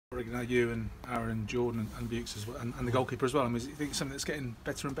regularly now, you and Aaron, Jordan and Bukes as well, and the goalkeeper as well. I mean, do you think it's something that's getting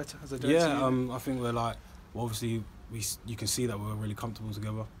better and better as a day? Yeah, I think we're like, well, obviously you can see that we're really comfortable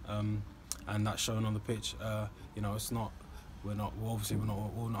together, and that's shown on the pitch. You know, it's not. We're not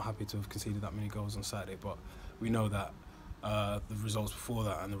happy to have conceded that many goals on Saturday, but we know that the results before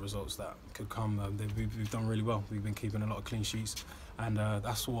that and the results that could come, we've done really well. We've been keeping a lot of clean sheets, and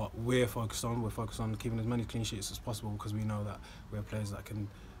that's what we're focused on. We're focused on keeping as many clean sheets as possible because we know that we're players that can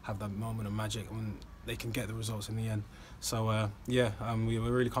have that moment of magic when they can get the results in the end. So yeah, we're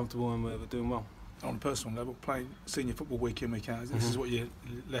really comfortable and we're doing well. On a personal level, playing senior football week in, week out, this is what you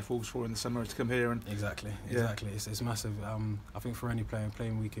left Wolves for in the summer, to come here and exactly. It's massive. I think for any player,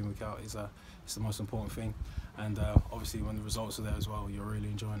 playing week in, week out is it's the most important thing, and obviously when the results are there as well, you're really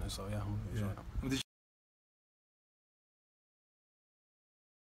enjoying it. So yeah, I'm enjoying it.